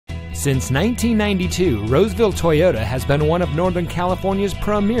Since 1992, Roseville Toyota has been one of Northern California's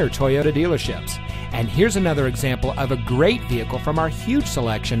premier Toyota dealerships. And here's another example of a great vehicle from our huge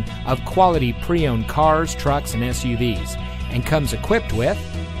selection of quality pre-owned cars, trucks, and SUVs, and comes equipped with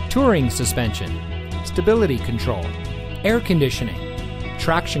touring suspension, stability control, air conditioning,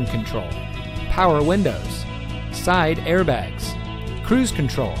 traction control, power windows, side airbags, cruise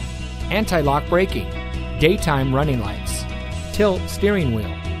control, anti-lock braking, daytime running lights, tilt steering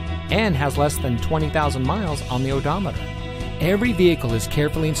wheel, and has less than 20,000 miles on the odometer. Every vehicle is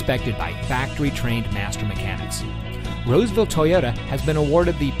carefully inspected by factory-trained master mechanics. Roseville Toyota has been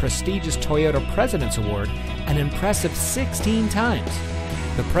awarded the prestigious Toyota President's Award an impressive 16 times.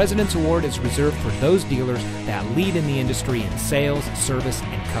 The President's Award is reserved for those dealers that lead in the industry in sales, service,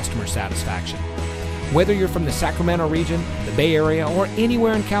 and customer satisfaction. Whether you're from the Sacramento region, the Bay Area, or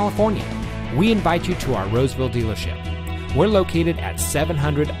anywhere in California, we invite you to our Roseville dealership. We're located at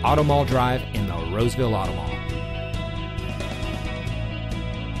 700 Automall Drive in the Roseville Automall.